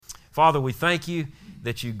Father, we thank you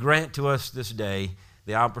that you grant to us this day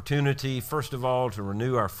the opportunity, first of all, to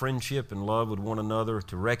renew our friendship and love with one another,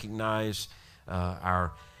 to recognize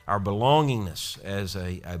our belongingness as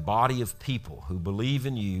a body of people who believe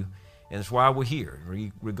in you, and it's why we're here.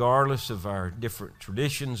 Regardless of our different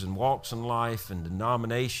traditions and walks in life and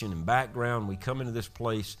denomination and background, we come into this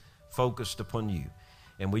place focused upon you.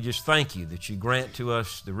 And we just thank you that you grant to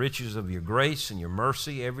us the riches of your grace and your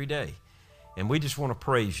mercy every day. And we just want to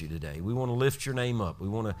praise you today. We want to lift your name up. We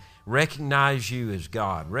want to recognize you as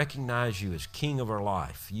God, recognize you as King of our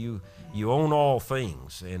life. You own all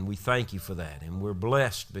things, and we thank you for that. And we're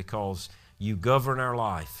blessed because you govern our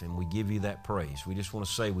life, and we give you that praise. We just want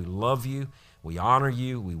to say we love you, we honor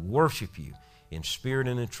you, we worship you in spirit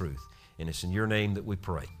and in truth. And it's in your name that we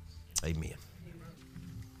pray. Amen.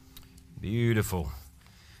 Beautiful.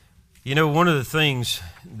 You know, one of the things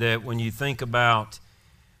that when you think about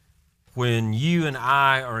when you and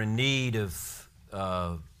I are in need of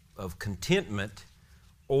contentment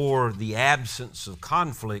or the absence of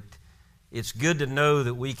conflict, it's good to know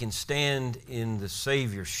that we can stand in the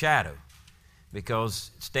Savior's shadow,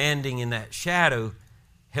 because standing in that shadow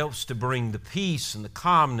helps to bring the peace and the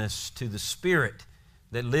calmness to the Spirit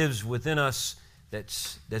that lives within us,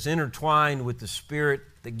 that's intertwined with the Spirit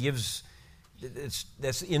that gives,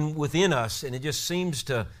 that's within us, and it just seems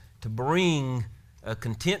to bring a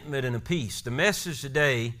contentment and a peace. The message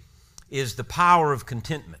today is the power of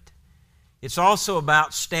contentment. It's also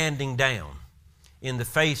about standing down in the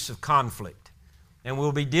face of conflict. And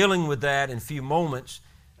we'll be dealing with that in a few moments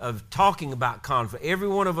of talking about conflict. Every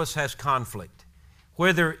one of us has conflict,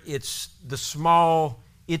 whether it's the small,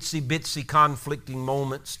 itsy-bitsy conflicting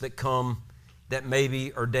moments that come that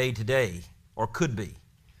maybe are day to day or could be,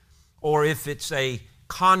 or if it's a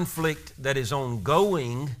conflict that is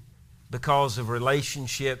ongoing because of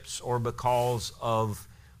relationships or because of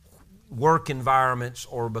work environments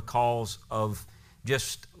or because of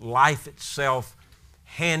just life itself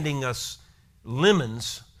handing us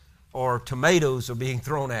lemons, or tomatoes are being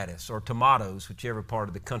thrown at us, or tomatoes, whichever part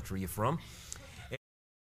of the country you're from.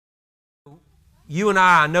 You and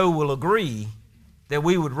I know, will agree that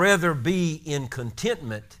we would rather be in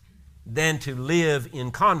contentment than to live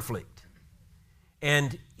in conflict.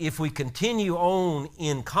 And if we continue on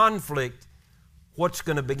in conflict, what's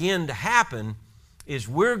going to begin to happen is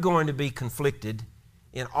we're going to be conflicted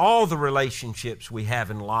in all the relationships we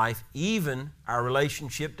have in life, even our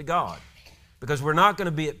relationship to God, because we're not going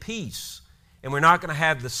to be at peace, and we're not going to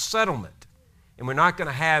have the settlement, and we're not going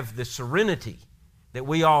to have the serenity that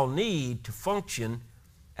we all need to function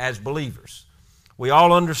as believers. We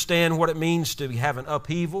all understand what it means to have an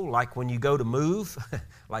upheaval, like when you go to move,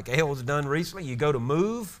 like El's done recently. You go to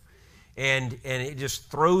move, and it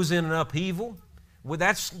just throws in an upheaval. Well,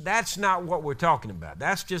 that's not what we're talking about.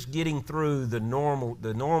 That's just getting through the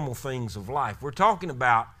normal things of life. We're talking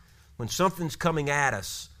about when something's coming at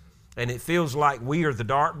us, and it feels like we are the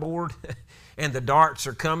dartboard, and the darts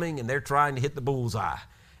are coming, and they're trying to hit the bullseye,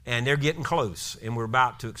 and they're getting close, and we're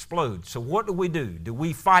about to explode. So what do? Do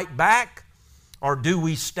we fight back, or do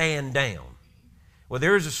we stand down? Well,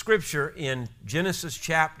 there is a scripture in Genesis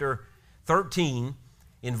chapter 13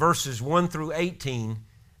 in verses 1 through 18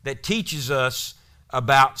 that teaches us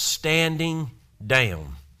about standing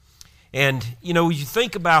down. And, you know, as you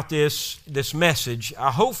think about this message,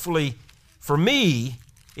 hopefully, for me,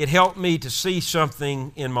 it helped me to see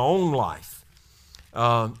something in my own life.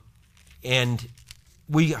 And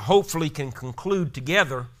we hopefully can conclude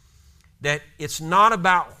together that it's not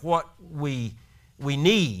about what we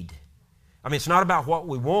need. I mean, it's not about what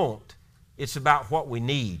we want. It's about what we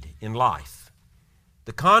need in life.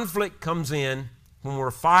 The conflict comes in when we're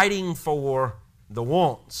fighting for the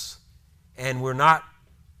wants and we're not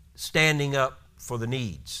standing up for the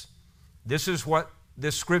needs. This is what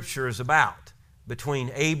this scripture is about between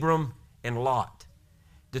Abram and Lot.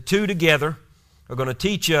 The two together are going to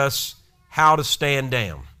teach us how to stand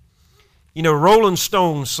down. You know, Rolling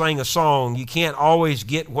Stones sang a song, you can't always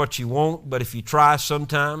get what you want, but if you try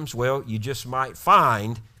sometimes, well, you just might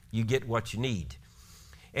find you get what you need.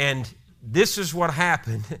 And this is what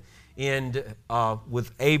happened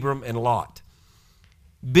with Abram and Lot.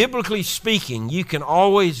 Biblically speaking, you can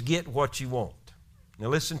always get what you want. Now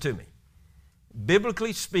listen to me.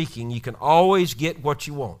 Biblically speaking, you can always get what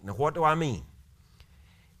you want. Now what do I mean?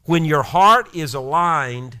 When your heart is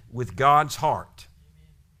aligned with God's heart,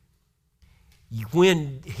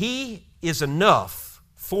 when He is enough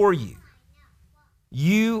for you,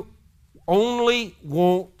 you only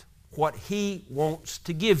want what He wants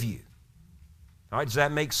to give you. All right, does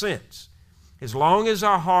that make sense? As long as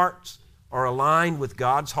our hearts are aligned with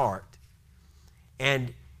God's heart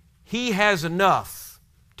and He has enough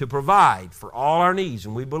to provide for all our needs,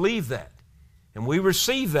 and we believe that, and we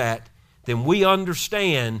receive that, then we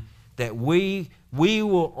understand that we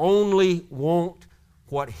will only want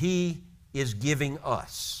what He is giving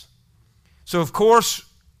us. So, of course,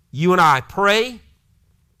 you and I pray,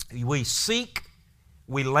 we seek,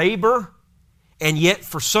 we labor, and yet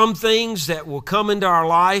for some things that will come into our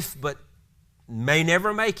life but may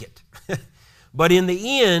never make it. But in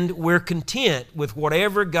the end, we're content with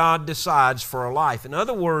whatever God decides for our life. In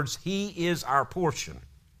other words, He is our portion.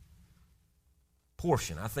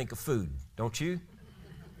 Portion, I think of food, don't you?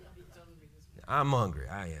 I'm hungry,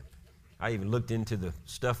 I am. I even looked into the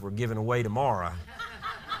stuff we're giving away tomorrow.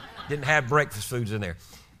 Didn't have breakfast foods in there.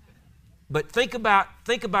 But think about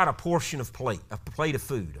a portion of a plate of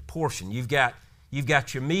food, a portion. You've got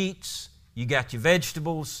your meats, you got your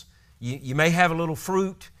vegetables, you may have a little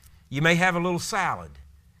fruit, you may have a little salad,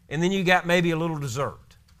 and then you got maybe a little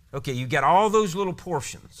dessert. Okay, you got all those little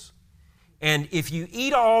portions. And if you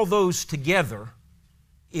eat all those together,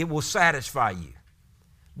 it will satisfy you.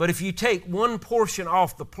 But if you take one portion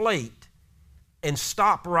off the plate and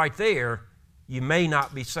stop right there, you may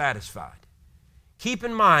not be satisfied. Keep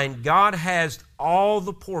in mind, God has all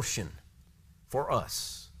the portion for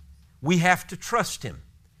us. We have to trust Him.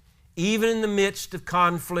 Even in the midst of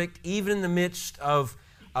conflict, even in the midst of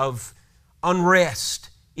unrest,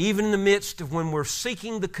 even in the midst of when we're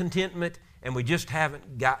seeking the contentment and we just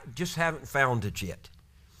haven't found it yet.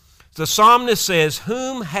 The psalmist says,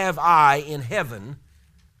 "Whom have I in heaven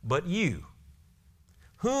but you?"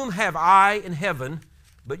 Whom have I in heaven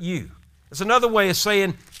but you? It's another way of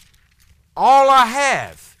saying, all I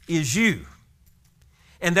have is you.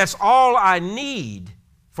 And that's all I need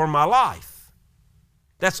for my life.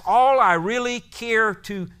 That's all I really care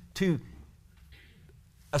to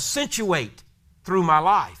accentuate through my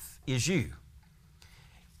life is you.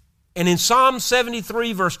 And in Psalm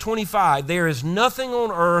 73, verse 25, there is nothing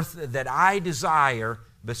on earth that I desire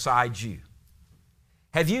besides you.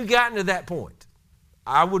 Have you gotten to that point?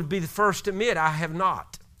 I would be the first to admit I have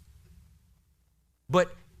not.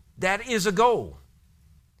 But that is a goal.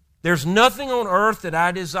 There's nothing on earth that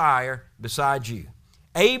I desire besides you.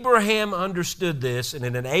 Abraham understood this, and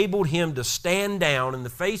it enabled him to stand down in the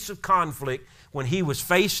face of conflict when he was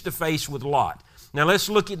face to face with Lot. Now let's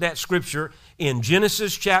look at that scripture in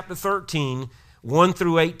Genesis chapter 13, 1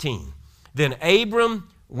 through 18. Then Abram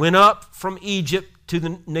went up from Egypt to the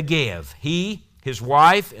Negev, he, his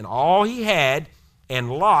wife, and all he had, and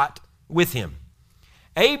Lot with him.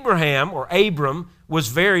 Abraham, or Abram, was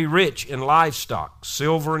very rich in livestock,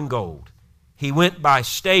 silver and gold. He went by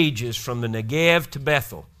stages from the Negev to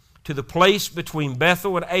Bethel, to the place between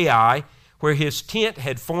Bethel and Ai, where his tent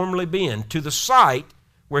had formerly been, to the site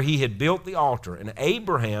where he had built the altar. And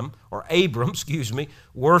Abram,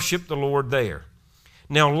 worshiped the Lord there.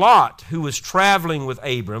 Now Lot, who was traveling with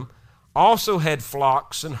Abram, also had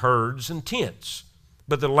flocks and herds and tents,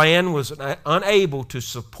 but the land was unable to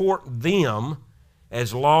support them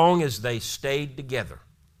as long as they stayed together.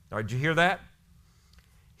 All right, did you hear that?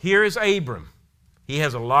 Here is Abram. He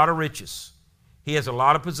has a lot of riches. He has a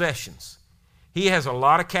lot of possessions. He has a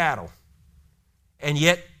lot of cattle. And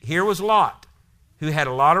yet, here was Lot, who had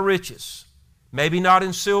a lot of riches. Maybe not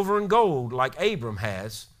in silver and gold like Abram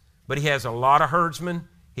has, but he has a lot of herdsmen.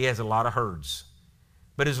 He has a lot of herds.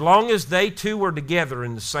 But as long as they two were together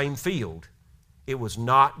in the same field, it was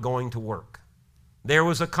not going to work. There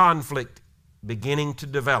was a conflict beginning to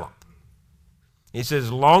develop. He says,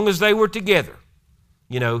 as long as they were together,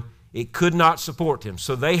 it could not support them.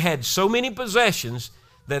 So they had so many possessions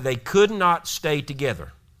that they could not stay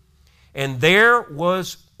together. And there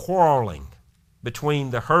was quarreling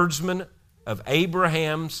between the herdsmen of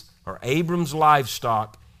Abram's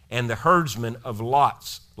livestock and the herdsmen of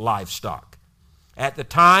Lot's livestock. At the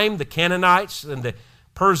time, the Canaanites and the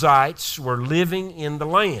Perizzites were living in the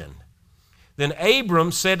land. Then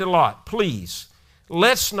Abram said to Lot, please,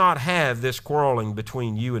 let's not have this quarreling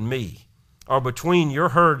between you and me, or between your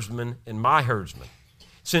herdsmen and my herdsmen.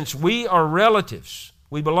 Since we are relatives,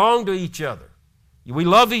 we belong to each other. We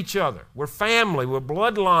love each other. We're family. We're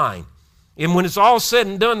bloodline. And when it's all said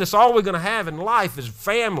and done, that's all we're going to have in life is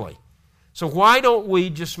family. So why don't we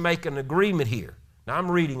just make an agreement here? Now,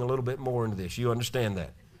 I'm reading a little bit more into this. You understand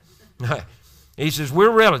that? He says,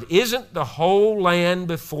 we're relatives. Isn't the whole land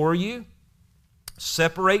before you?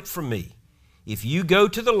 Separate from me. If you go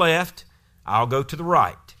to the left, I'll go to the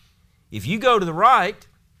right. If you go to the right,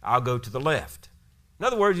 I'll go to the left. In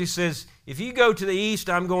other words, he says, if you go to the east,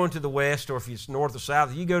 I'm going to the west, or if it's north or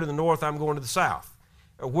south, if you go to the north, I'm going to the south.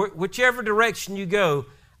 Whichever direction you go,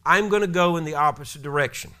 I'm going to go in the opposite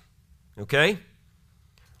direction. Okay?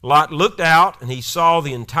 Lot looked out, and he saw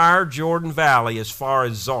the entire Jordan Valley as far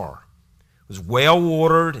as Zoar. It was well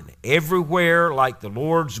watered and everywhere like the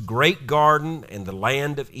Lord's great garden and the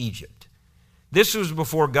land of Egypt. This was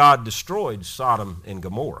before God destroyed Sodom and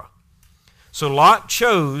Gomorrah. So Lot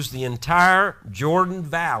chose the entire Jordan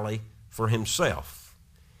Valley for himself.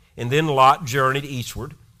 And then Lot journeyed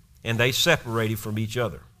eastward, and they separated from each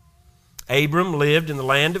other. Abram lived in the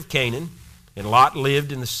land of Canaan, and Lot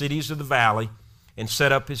lived in the cities of the valley, and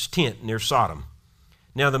set up his tent near Sodom.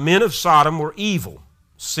 Now the men of Sodom were evil,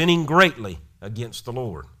 sinning greatly against the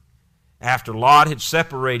Lord. After Lot had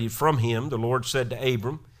separated from him, the Lord said to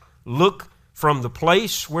Abram, "Look from the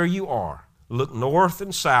place where you are. Look north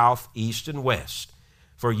and south, east and west.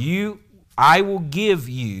 For I will give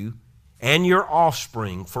you and your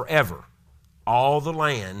offspring forever all the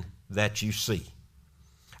land that you see.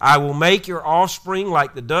 I will make your offspring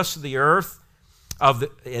like the dust of the earth,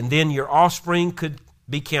 and then your offspring could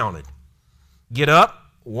be counted. Get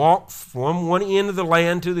up, walk from one end of the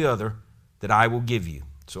land to the other that I will give you."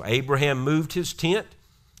 So Abraham moved his tent,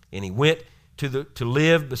 and he went to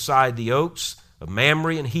live beside the oaks of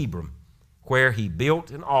Mamre and Hebron, where he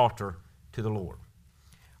built an altar to the Lord.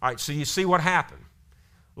 All right, so you see what happened.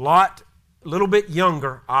 Lot, a little bit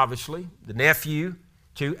younger, obviously, the nephew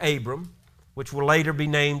to Abram, which will later be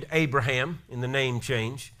named Abraham in the name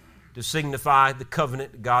change, to signify the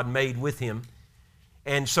covenant that God made with him.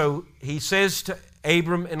 And so he says to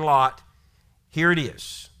Abram and Lot, "Here it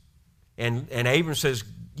is." And Abram says,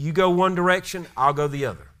 "You go one direction, I'll go the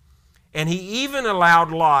other." And he even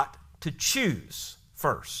allowed Lot to choose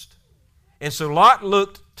first. And so Lot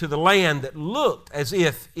looked to the land that looked as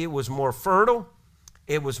if it was more fertile,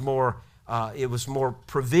 it was more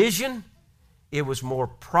provision, it was more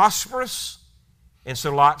prosperous. And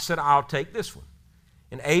so Lot said, "I'll take this one."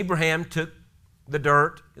 And Abraham took the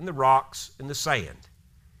dirt and the rocks and the sand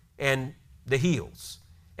and the hills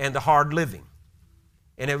and the hard living.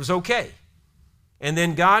 And it was okay. And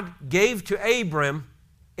then God gave to Abram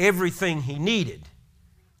everything he needed.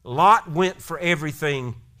 Lot went for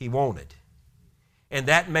everything he wanted. And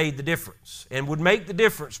that made the difference, and would make the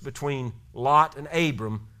difference between Lot and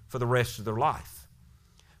Abram for the rest of their life.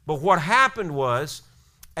 But what happened was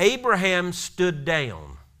Abraham stood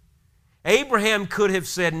down. Abraham could have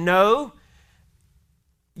said, "No,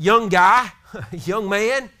 young guy, young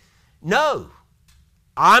man, no.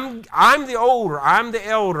 I'm the older, I'm the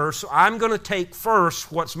elder, so I'm going to take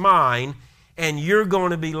first what's mine, and you're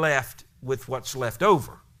going to be left with what's left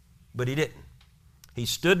over." But he didn't. He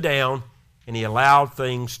stood down, and he allowed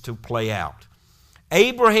things to play out.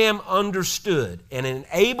 Abraham understood and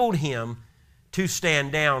enabled him to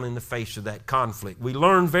stand down in the face of that conflict. We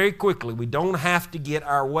learn very quickly we don't have to get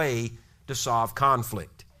our way to solve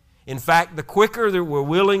conflict. In fact, the quicker that we're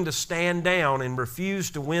willing to stand down and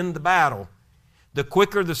refuse to win the battle, the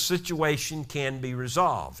quicker the situation can be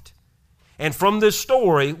resolved. And from this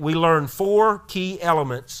story, we learn 4 key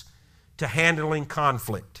elements to handling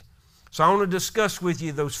conflict. So I want to discuss with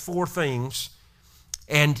you those 4 things,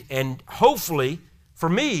 and hopefully, for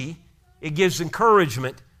me, it gives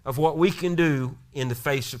encouragement of what we can do in the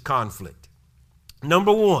face of conflict.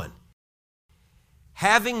 Number 1,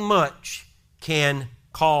 having much can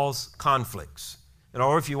cause conflicts.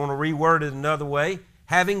 Or if you want to reword it another way,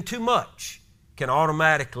 having too much can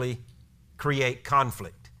automatically create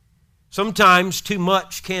conflict. Sometimes too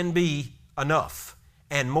much can be enough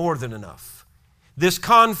and more than enough. This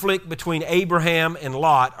conflict between Abraham and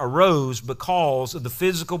Lot arose because of the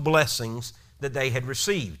physical blessings that they had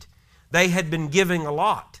received. They had been giving a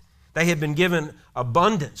lot. They had been given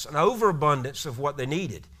abundance, an overabundance of what they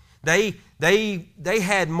needed. They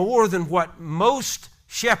had more than what most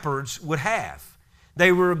shepherds would have.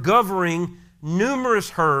 They were governing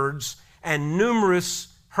numerous herds and numerous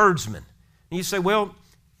herdsmen. And you say, well,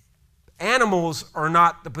 animals are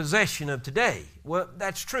not the possession of today. Well,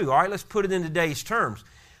 that's true. All right, let's put it in today's terms.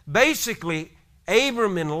 Basically,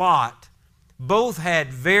 Abram and Lot both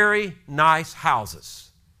had very nice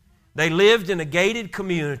houses. They lived in a gated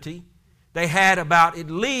community. They had about at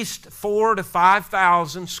least 4,000 to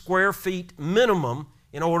 5,000 square feet minimum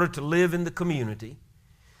in order to live in the community.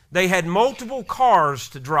 They had multiple cars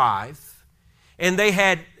to drive, and they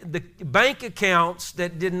had the bank accounts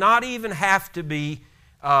that did not even have to be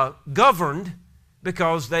governed,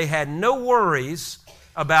 because they had no worries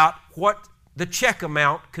about what the check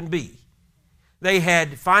amount can be. They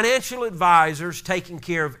had financial advisors taking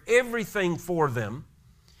care of everything for them.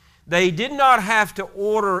 They did not have to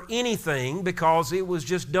order anything because it was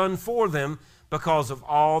just done for them because of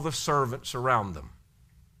all the servants around them.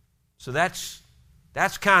 So that's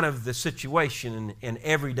kind of the situation in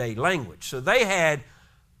everyday language. So they had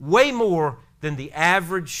way more than the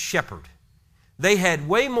average shepherd. They had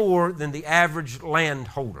way more than the average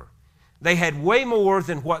landholder. They had way more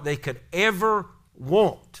than what they could ever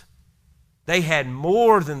want. They had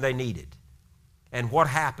more than they needed. And what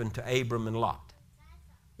happened to Abram and Lot?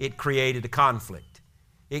 It created a conflict.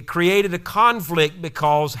 It created a conflict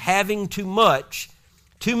because having too much,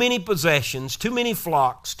 too many possessions, too many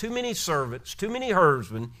flocks, too many servants, too many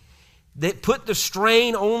herdsmen, that put the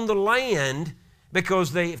strain on the land,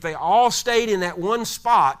 because if they all stayed in that one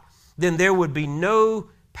spot, then there would be no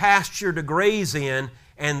pasture to graze in,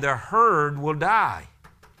 and the herd will die.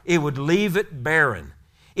 It would leave it barren.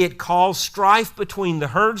 It caused strife between the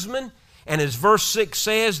herdsmen, and as verse 6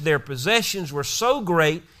 says, their possessions were so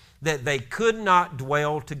great that they could not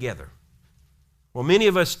dwell together. Well, many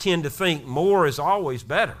of us tend to think more is always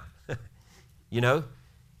better. You know,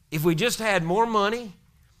 if we just had more money,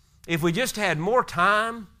 if we just had more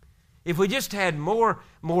time, if we just had more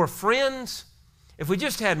friends, if we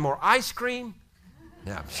just had more ice cream.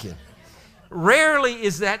 No, I'm just kidding. Rarely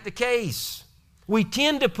is that the case. We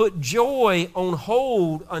tend to put joy on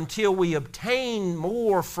hold until we obtain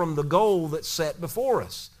more from the goal that's set before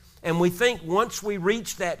us. And we think once we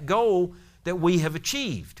reach that goal that we have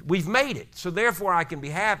achieved. We've made it. So therefore I can be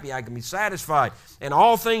happy, I can be satisfied, and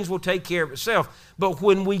all things will take care of itself. But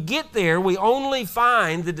when we get there, we only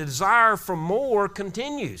find the desire for more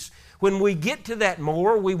continues. When we get to that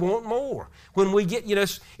more, we want more. When we get,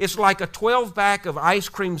 it's like a 12-pack of ice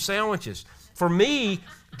cream sandwiches. For me,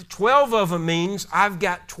 12 of them means I've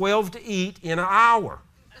got 12 to eat in an hour.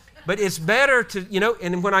 But it's better to,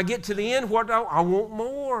 and when I get to the end, I want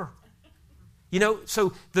more.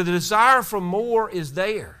 So the desire for more is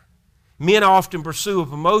there. Men often pursue a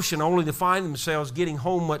promotion only to find themselves getting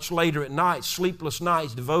home much later at night, sleepless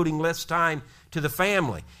nights, devoting less time to the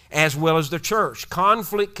family as well as the church.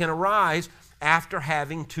 Conflict can arise after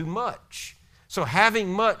having too much. So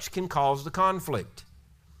having much can cause the conflict.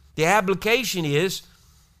 The application is,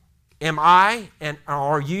 am I and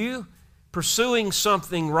are you pursuing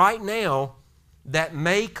something right now that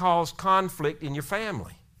may cause conflict in your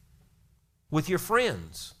family, with your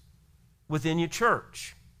friends, within your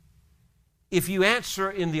church? If you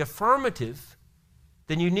answer in the affirmative,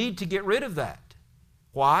 then you need to get rid of that.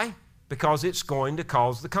 Why? Because it's going to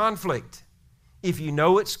cause the conflict. If you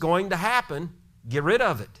know it's going to happen, get rid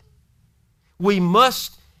of it. We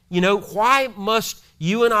must, why must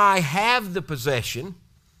you and I have the possession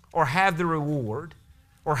or have the reward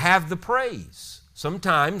or have the praise?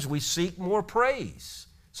 Sometimes we seek more praise.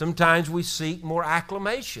 Sometimes we seek more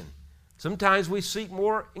acclamation. Sometimes we seek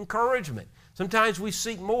more encouragement. Sometimes we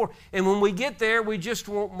seek more. And when we get there, we just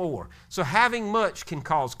want more. So having much can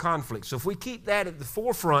cause conflict. So if we keep that at the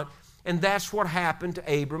forefront, and that's what happened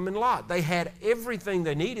to Abram and Lot. They had everything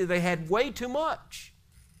they needed. They had way too much.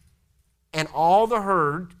 And all the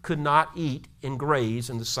herd could not eat and graze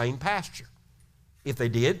in the same pasture. If they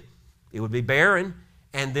did, it would be barren,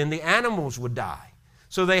 and then the animals would die.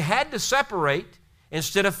 So they had to separate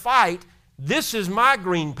instead of fight. This is my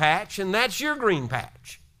green patch, and that's your green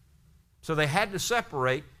patch. So they had to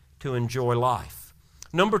separate to enjoy life.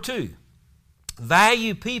 Number 2,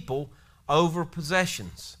 value people over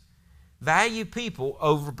possessions. Value people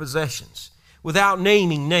over possessions. Without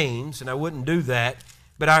naming names, and I wouldn't do that,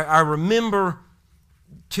 but I remember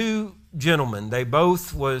 2 gentlemen. They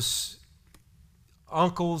both was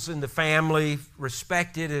uncles in the family,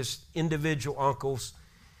 respected as individual uncles.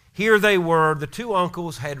 Here they were, the 2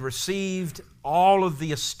 uncles had received all of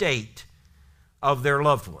the estate of their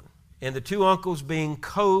loved one. And the 2 uncles being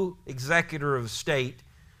co-executor of estate,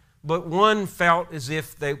 but one felt as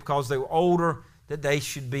if because they were older, that they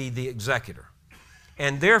should be the executor.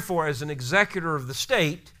 And therefore, as an executor of the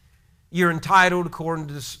state, you're entitled, according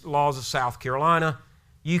to the laws of South Carolina,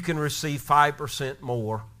 you can receive 5%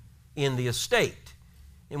 more in the estate.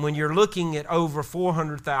 And when you're looking at over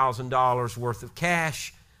 $400,000 worth of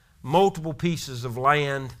cash, multiple pieces of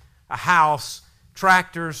land, a house,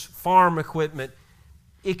 tractors, farm equipment,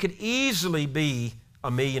 it could easily be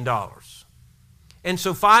 $1 million. And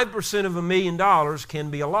so 5% of $1 million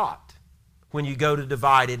can be a lot when you go to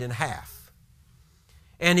divide it in half.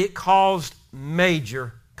 And it caused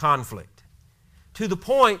major conflict, to the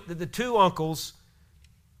point that the 2 uncles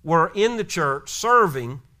were in the church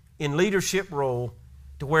serving in leadership role,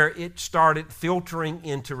 to where it started filtering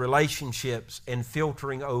into relationships and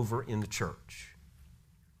filtering over in the church.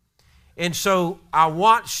 And so I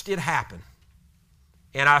watched it happen.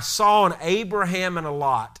 And I saw an Abraham and a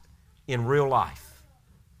Lot in real life.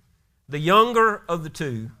 The younger of the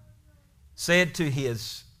 2 said to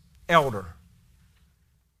his elder,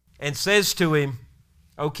 and says to him,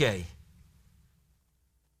 okay,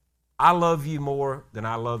 I love you more than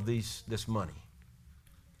I love this money.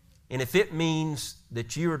 And if it means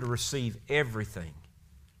that you are to receive everything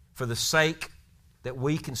for the sake that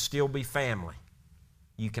we can still be family,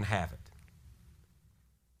 you can have it.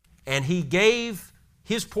 And he gave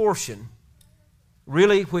his portion,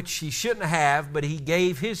 really, which he shouldn't have, but he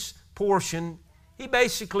gave his portion. He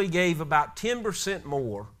basically gave about 10%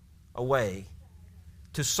 more away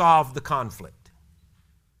to solve the conflict,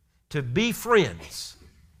 to be friends,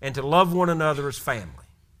 and to love one another as family.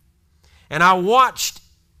 And I watched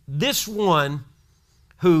this one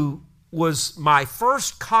who was my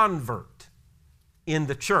first convert in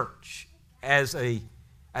the church as a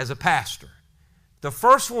pastor. The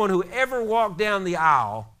first one who ever walked down the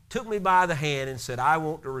aisle took me by the hand and said, I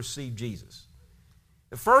want to receive Jesus.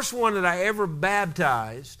 The first one that I ever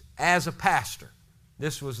baptized as a pastor,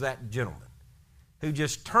 this was that gentleman who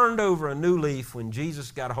just turned over a new leaf when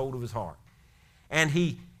Jesus got a hold of his heart. And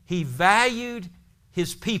he valued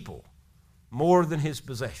his people more than his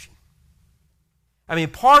possession. I mean,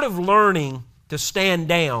 part of learning to stand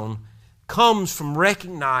down comes from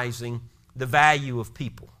recognizing the value of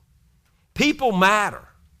people. People matter.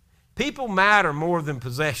 People matter more than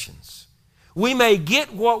possessions. We may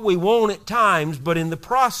get what we want at times, but in the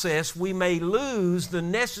process we may lose the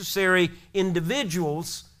necessary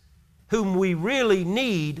individuals whom we really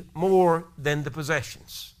need more than the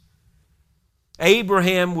possessions.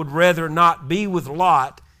 Abraham would rather not be with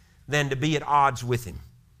Lot than to be at odds with him.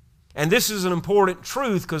 And this is an important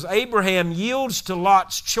truth because Abraham yields to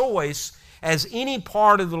Lot's choice as any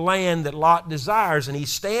part of the land that Lot desires, and he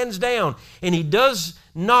stands down, and he does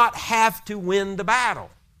not have to win the battle.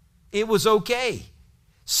 It was okay.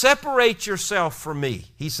 Separate yourself from me,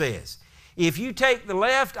 he says. If you take the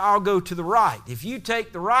left, I'll go to the right. If you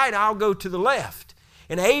take the right, I'll go to the left.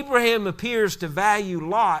 And Abraham appears to value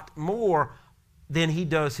Lot more than he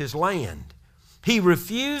does his land. He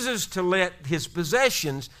refuses to let his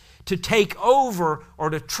possessions to take over or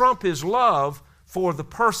to trump his love for the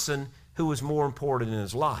person who was more important in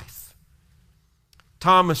his life.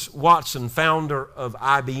 Thomas Watson, founder of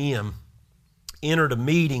IBM, entered a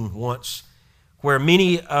meeting once where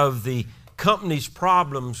many of the company's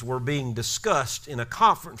problems were being discussed in a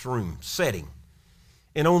conference room setting.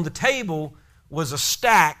 And on the table was a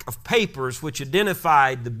stack of papers which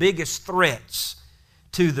identified the biggest threats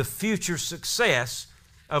to the future success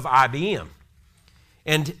of IBM.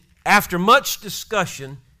 And after much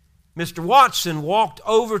discussion, Mr. Watson walked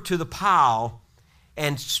over to the pile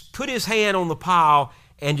and put his hand on the pile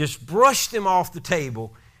and just brushed them off the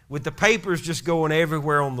table with the papers just going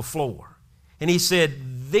everywhere on the floor. And he said,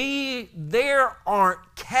 there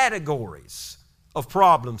aren't categories of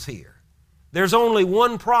problems here. There's only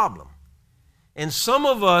one problem. And some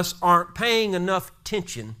of us aren't paying enough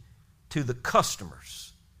attention to the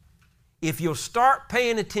customers. If you'll start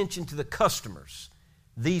paying attention to the customers,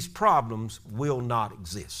 these problems will not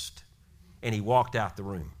exist. And he walked out the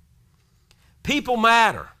room. People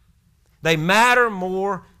matter. They matter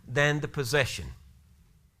more than the possession.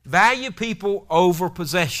 Value people over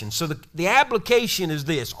possessions. So the application is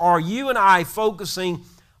this. Are you and I focusing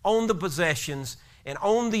on the possessions and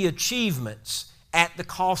on the achievements at the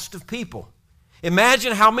cost of people?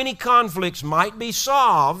 Imagine how many conflicts might be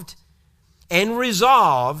solved and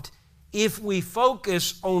resolved if we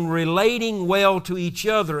focus on relating well to each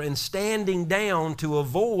other and standing down to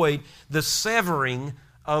avoid the severing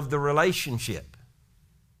of the relationship.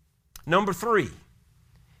 Number 3,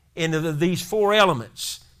 in these 4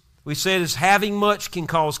 elements, we said is having much can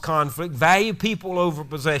cause conflict, value people over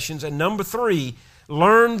possessions, and number 3,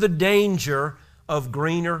 learn the danger of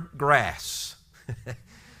greener grass.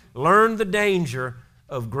 Learn the danger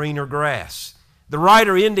of greener grass. The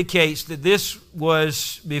writer indicates that this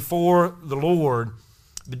was before the Lord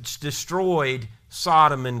destroyed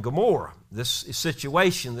Sodom and Gomorrah, this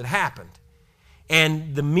situation that happened.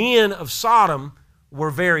 And the men of Sodom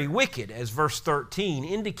were very wicked, as verse 13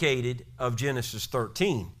 indicated of Genesis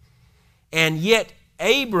 13. And yet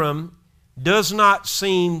Abram does not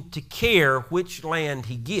seem to care which land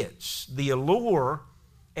he gets. The allure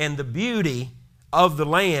and the beauty of the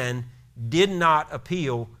land did not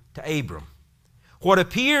appeal to Abram. What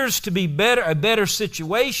appears to be a better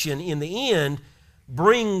situation in the end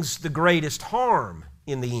brings the greatest harm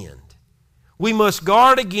in the end. We must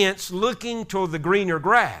guard against looking toward the greener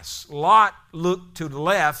grass. Lot looked to the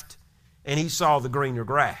left and he saw the greener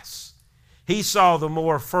grass. He saw the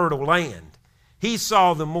more fertile land. He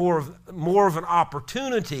saw the more of an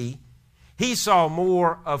opportunity. He saw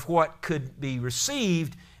more of what could be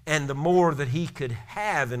received and the more that he could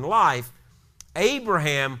have in life.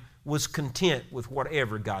 Abraham was content with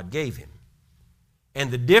whatever God gave him.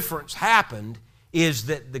 And the difference happened is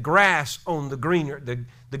that the grass on the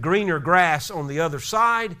greener grass on the other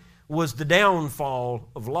side was the downfall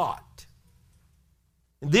of Lot.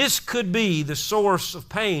 And this could be the source of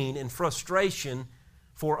pain and frustration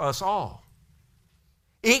for us all.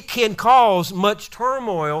 It can cause much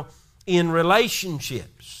turmoil in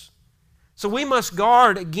relationships. So we must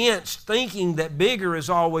guard against thinking that bigger is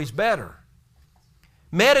always better.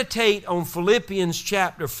 Meditate on Philippians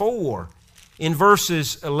chapter 4 in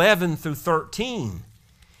verses 11 through 13.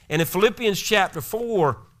 And in Philippians chapter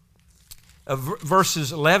 4,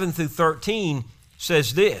 verses 11 through 13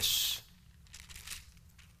 says this: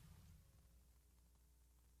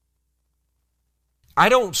 I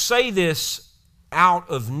don't say this out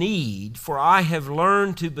of need, for I have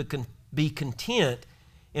learned to be content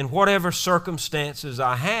in whatever circumstances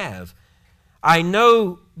I have. I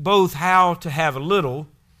know both how to have a little,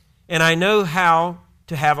 and I know how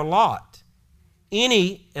to have a lot.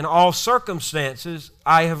 Any and all circumstances,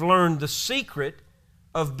 I have learned the secret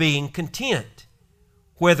of being content,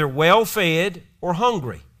 whether well-fed or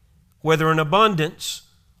hungry, whether in abundance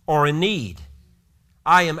or in need.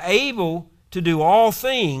 I am able to do all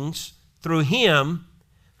things through Him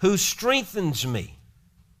who strengthens me.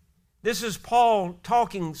 This is Paul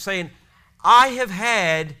talking, saying, I have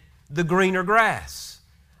had the greener grass.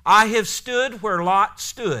 I have stood where Lot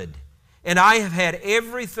stood, and I have had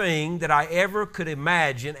everything that I ever could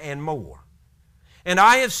imagine and more. And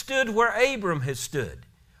I have stood where Abram has stood,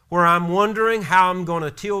 where I'm wondering how I'm going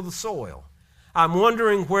to till the soil. I'm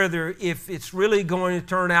wondering if it's really going to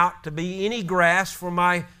turn out to be any grass for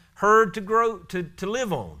my herd to grow, to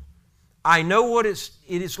live on. I know what it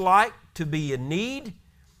is like to be in need.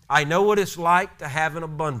 I know what it's like to have an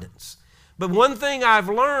abundance. But one thing I've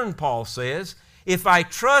learned, Paul says, if I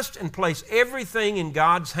trust and place everything in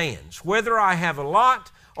God's hands, whether I have a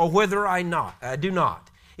lot or whether I do not,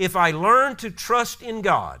 if I learn to trust in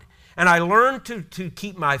God and I learn to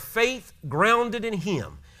keep my faith grounded in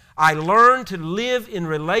Him, I learn to live in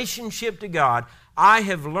relationship to God, I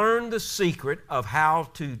have learned the secret of how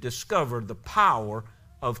to discover the power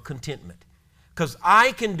of contentment. Because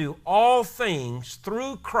I can do all things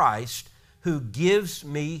through Christ who gives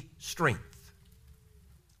me strength.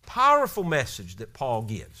 Powerful message that Paul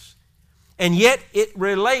gives. And yet it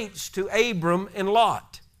relates to Abram and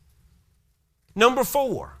Lot. Number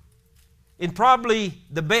 4, and probably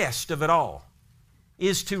the best of it all,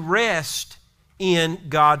 is to rest in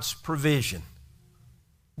God's provision.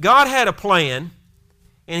 God had a plan,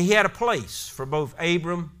 and He had a place for both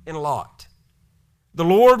Abram and Lot. The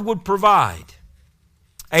Lord would provide.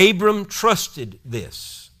 Abram trusted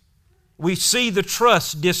this. We see the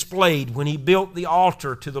trust displayed when he built the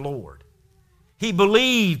altar to the Lord. He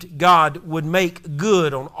believed God would make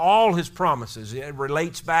good on all His promises. It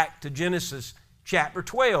relates back to Genesis chapter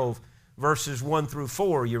 12, verses 1 through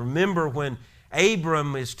 4. You remember when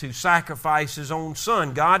Abram is to sacrifice his own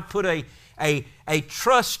son, God put a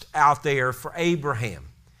trust out there for Abraham,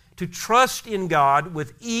 to trust in God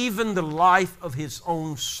with even the life of his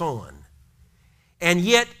own son. And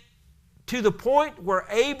yet, to the point where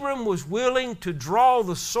Abram was willing to draw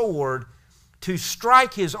the sword to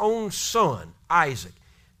strike his own son, Isaac,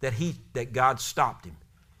 that God stopped him.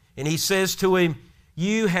 And He says to him,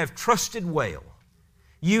 you have trusted well.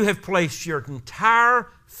 You have placed your entire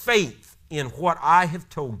faith in what I have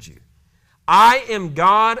told you. I am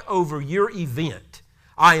God over your event.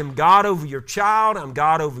 I am God over your child. I'm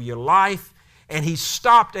God over your life. And He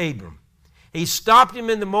stopped Abram. He stopped him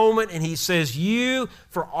in the moment, and He says, you,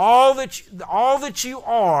 for all that you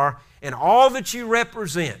are and all that you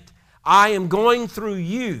represent, I am going through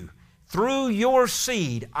you. Through your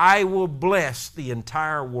seed, I will bless the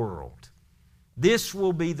entire world. This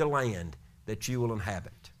will be the land that you will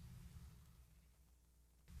inhabit.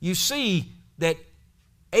 You see that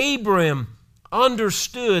Abram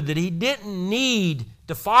understood that he didn't need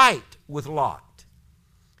to fight with Lot.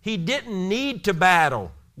 He didn't need to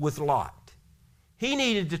battle with Lot. He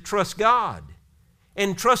needed to trust God.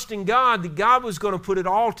 And trusting God, that God was going to put it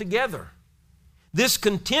all together. This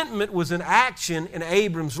contentment was in action in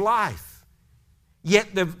Abram's life. Yet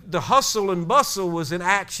the hustle and bustle was in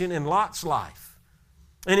action in Lot's life.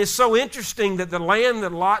 And it's so interesting that the land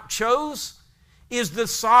that Lot chose is the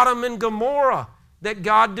Sodom and Gomorrah that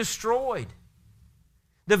God destroyed.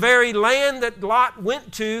 The very land that Lot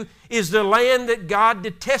went to is the land that God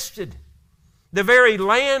detested. The very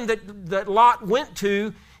land that Lot went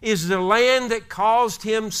to is the land that caused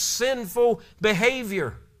him sinful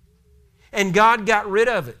behavior. And God got rid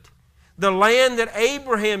of it. The land that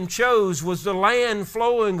Abraham chose was the land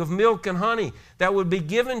flowing of milk and honey that would be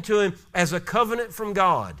given to him as a covenant from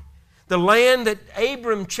God. The land that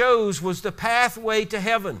Abram chose was the pathway to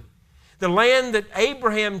heaven. The land that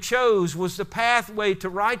Abraham chose was the pathway to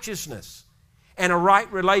righteousness and a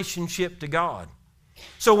right relationship to God.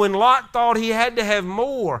 So when Lot thought he had to have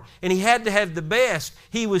more and he had to have the best,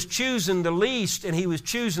 he was choosing the least and he was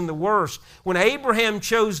choosing the worst. When Abraham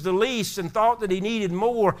chose the least and thought that he needed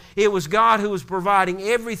more, it was God who was providing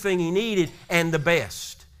everything he needed and the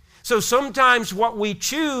best. So sometimes what we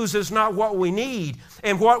choose is not what we need,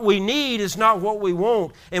 and what we need is not what we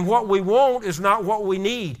want, and what we want is not what we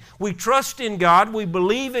need. We trust in God, we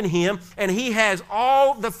believe in Him, and He has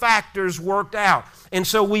all the factors worked out. And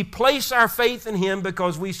so we place our faith in Him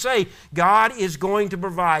because we say, God is going to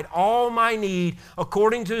provide all my need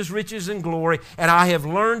according to His riches and glory, and I have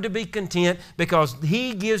learned to be content because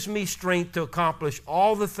He gives me strength to accomplish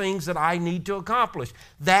all the things that I need to accomplish.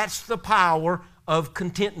 That's the power of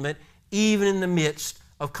contentment, even in the midst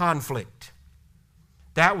of conflict.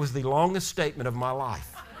 That was the longest statement of my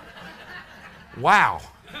life. Wow.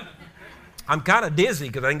 I'm kind of dizzy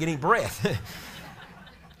because I didn't get any breath.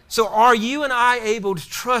 So are you and I able to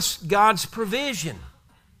trust God's provision?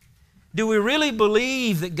 Do we really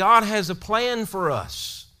believe that God has a plan for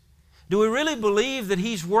us? Do we really believe that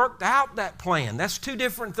He's worked out that plan? That's two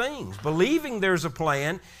different things. Believing there's a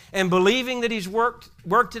plan and believing that He's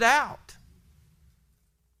worked it out.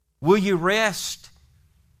 Will you rest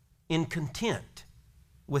in content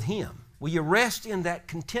with Him? Will you rest in that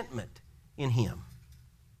contentment in Him?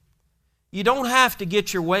 You don't have to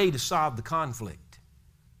get your way to solve the conflict.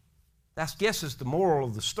 That's, I guess, is the moral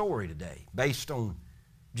of the story today, based on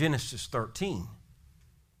Genesis 13.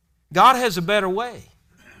 God has a better way.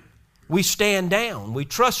 We stand down. We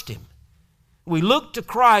trust Him. We look to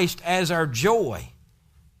Christ as our joy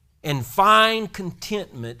and find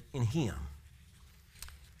contentment in Him.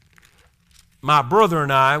 My brother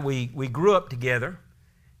and I, we grew up together,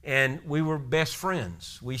 and we were best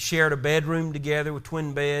friends. We shared a bedroom together with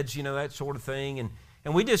twin beds, that sort of thing,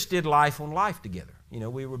 and we just did life on life together.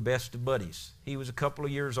 We were best of buddies. He was a couple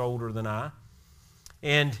of years older than I.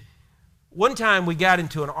 And one time we got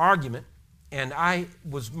into an argument, and I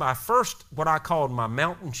was my first, what I called my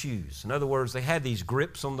mountain shoes. In other words, they had these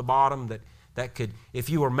grips on the bottom that could, if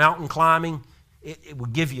you were mountain climbing, it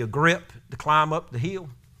would give you a grip to climb up the hill.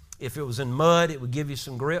 If it was in mud, it would give you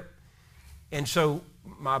some grip. And so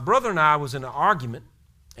my brother and I was in an argument,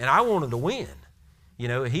 and I wanted to win.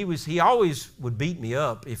 He always would beat me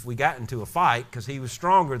up if we got into a fight because he was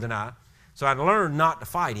stronger than I. So I learned not to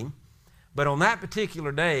fight him. But on that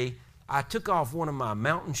particular day, I took off one of my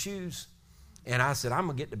mountain shoes, and I said, I'm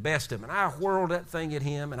going to get the best of him. And I whirled that thing at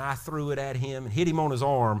him, and I threw it at him and hit him on his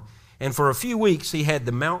arm. And for a few weeks, he had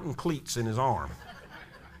the mountain cleats in his arm.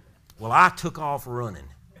 Well, I took off running,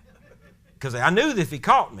 because I knew that if he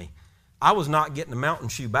caught me, I was not getting the mountain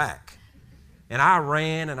shoe back. And I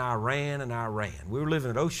ran and I ran and I ran. We were living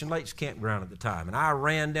at Ocean Lakes Campground at the time. And I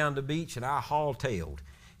ran down the beach and I haul-tailed.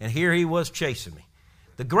 And here he was chasing me.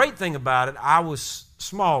 The great thing about it, I was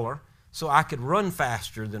smaller, so I could run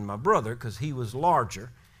faster than my brother because he was larger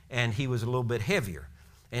and he was a little bit heavier.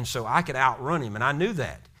 And so I could outrun him, and I knew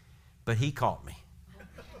that. But he caught me.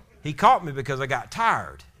 He caught me because I got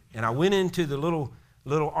tired. And I went into the little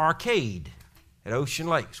arcade at Ocean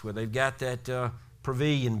Lakes where they've got that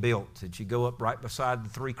pavilion built that you go up right beside the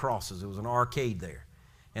Three Crosses. There was an arcade there.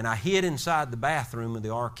 And I hid inside the bathroom of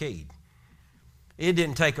the arcade. It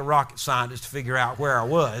didn't take a rocket scientist to figure out where I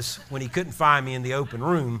was when he couldn't find me in the open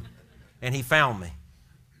room, and he found me,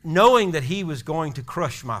 knowing that he was going to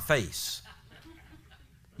crush my face.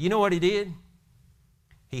 You know what he did?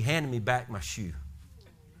 He handed me back my shoe.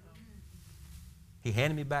 He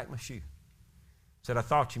handed me back my shoe. Said, I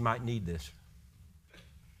thought you might need this.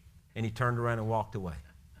 And he turned around and walked away.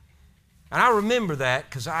 And I remember that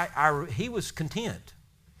because he was content.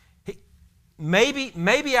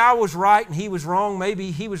 Maybe I was right and he was wrong.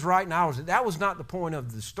 Maybe he was right and I was. That was not the point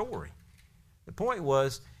of the story. The point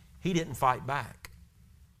was he didn't fight back.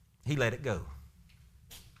 He let it go.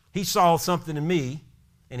 He saw something in me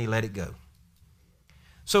and he let it go.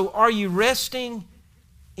 So are you resting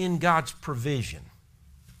in God's provision?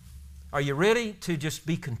 Are you ready to just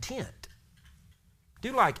be content?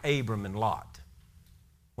 Do like Abram and Lot.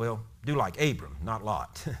 Well, do like Abram, not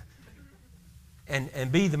Lot.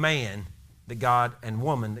 and be the man that God and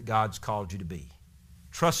woman that God's called you to be.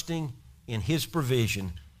 Trusting in His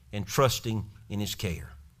provision and trusting in His care.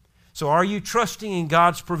 So are you trusting in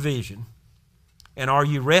God's provision, and are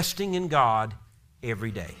you resting in God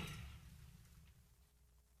every day?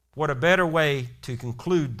 What a better way to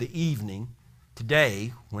conclude the evening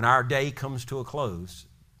today, when our day comes to a close,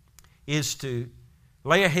 is to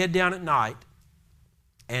lay a head down at night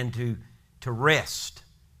and to rest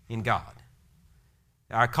in God.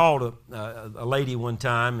 I called a lady one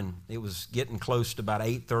time, and it was getting close to about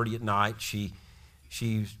 8:30 at night. She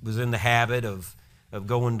was in the habit of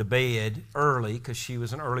going to bed early because she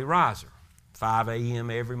was an early riser, 5 a.m.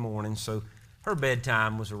 every morning. So her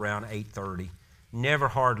bedtime was around 8:30, never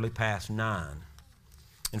hardly past 9.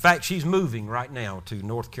 In fact, she's moving right now to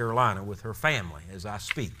North Carolina with her family as I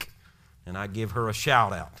speak, and I give her a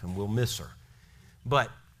shout out, and we'll miss her. But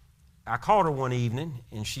I called her one evening,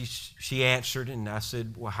 and she answered, and I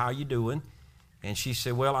said, well, how you doing? And she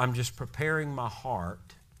said, well, I'm just preparing my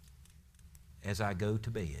heart as I go to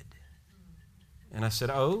bed. And I said,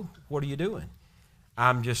 oh, what are you doing?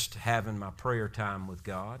 I'm just having my prayer time with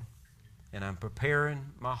God, and I'm preparing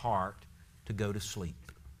my heart to go to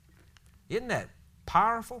sleep. Isn't that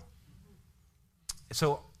powerful?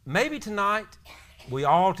 So maybe tonight we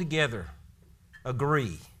all together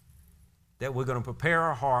agree that we're going to prepare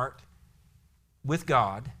our heart with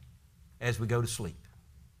God as we go to sleep,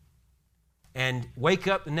 and wake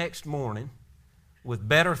up the next morning with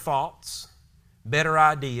better thoughts, better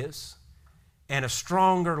ideas, and a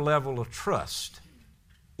stronger level of trust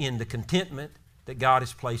in the contentment that God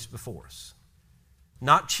has placed before us.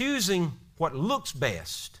 Not choosing what looks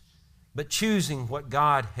best, but choosing what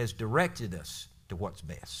God has directed us to what's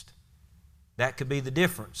best. That could be the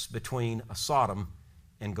difference between a Sodom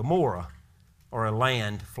and Gomorrah or a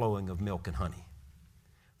land flowing of milk and honey.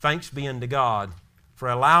 Thanks be unto God for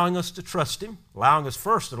allowing us to trust Him, allowing us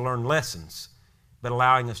first to learn lessons, but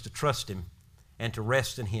allowing us to trust Him and to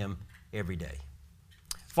rest in Him every day.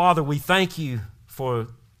 Father, we thank You for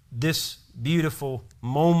this beautiful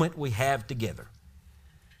moment we have together.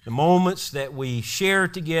 The moments that we share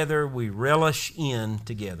together, we relish in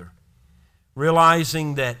together,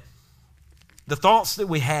 realizing that the thoughts that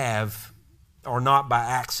we have are not by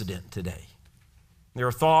accident today. There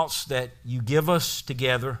are thoughts that You give us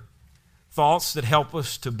together, thoughts that help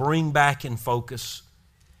us to bring back in focus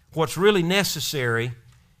what's really necessary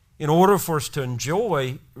in order for us to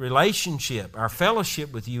enjoy relationship, our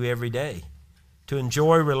fellowship with You every day, to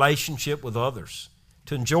enjoy relationship with others,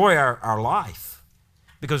 to enjoy our life,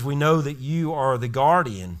 because we know that You are the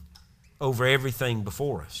guardian over everything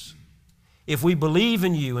before us. If we believe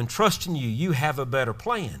in You and trust in You, You have a better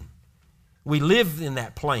plan. We live in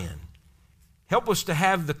that plan. Help us to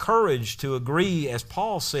have the courage to agree, as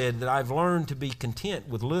Paul said, that I've learned to be content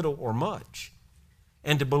with little or much,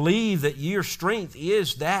 and to believe that Your strength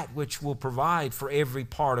is that which will provide for every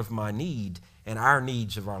part of my need and our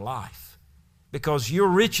needs of our life. Because Your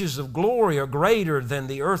riches of glory are greater than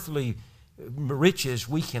the earthly riches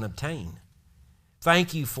we can obtain.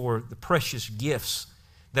 Thank You for the precious gifts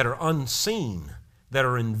that are unseen, that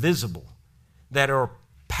are invisible, that are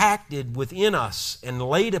pacted within us and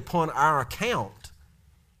laid upon our account,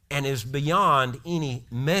 and is beyond any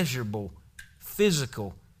measurable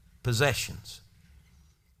physical possessions.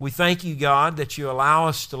 We thank You, God, that You allow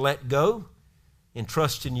us to let go and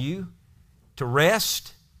trust in You, to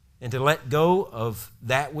rest and to let go of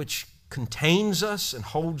that which contains us and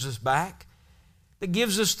holds us back, that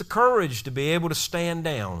gives us the courage to be able to stand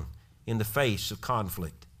down in the face of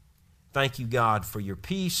conflict. Thank You, God, for Your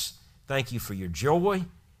peace. Thank You for Your joy.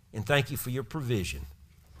 And thank You for Your provision.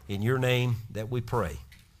 In Your name that we pray.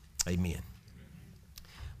 Amen.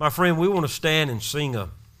 My friend, we want to stand and sing a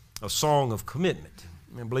song of commitment.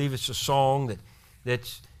 I believe it's a song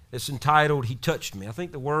that's entitled, He Touched Me. I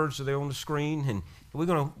think the words are there on the screen, and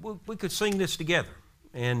we could sing this together.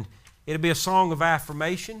 And it'll be a song of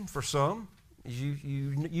affirmation for some.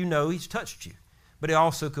 You know He's touched you. But it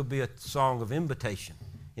also could be a song of invitation,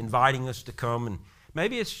 inviting us to come. And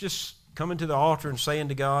maybe it's just coming to the altar and saying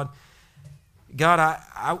to God, God,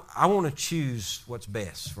 I want to choose what's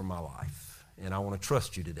best for my life. And I want to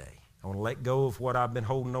trust You today. I want to let go of what I've been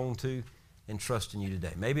holding on to and trust in You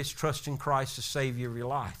today. Maybe it's trusting Christ as Savior of your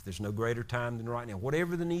life. There's no greater time than right now.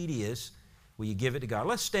 Whatever the need is, will you give it to God?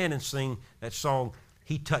 Let's stand and sing that song,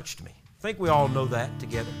 He Touched Me. I think we all know that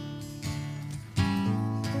together.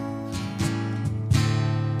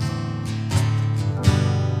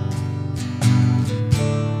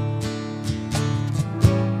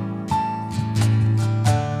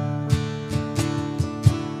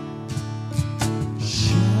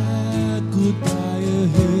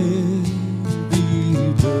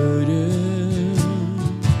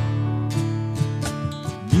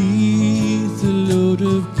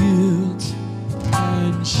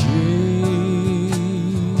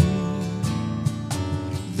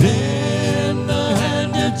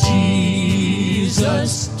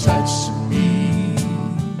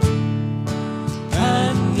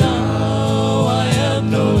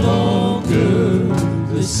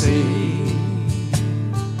 saved.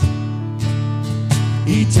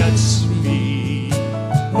 He touched me.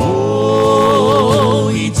 Oh,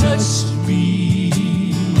 He touched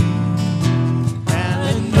me. And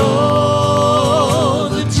I know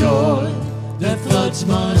the joy that floods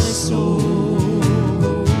my soul.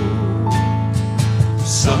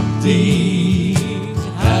 Something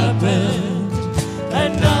happened,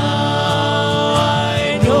 and now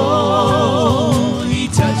I know He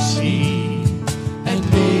touched me and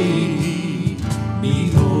made me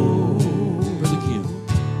whole. Brother Kim.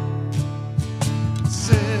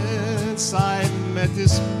 Since I met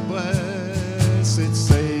this blessed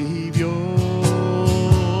Savior,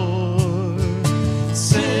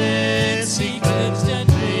 since He cleansed and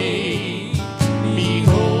made me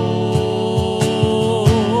whole,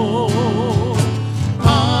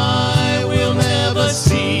 I will never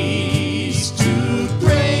cease to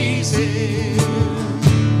praise Him.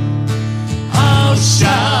 I'll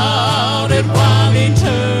shout it while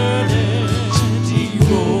eternity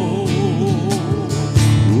rolls.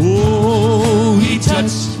 Oh, He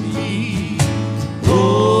touched me.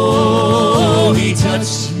 Oh, He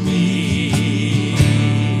touched me.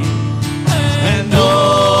 And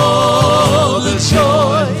oh, the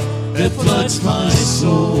joy that floods my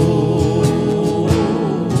soul.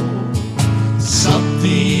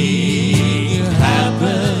 Something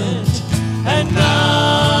happened, and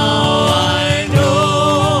now I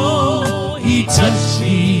know He touched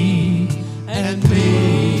me and made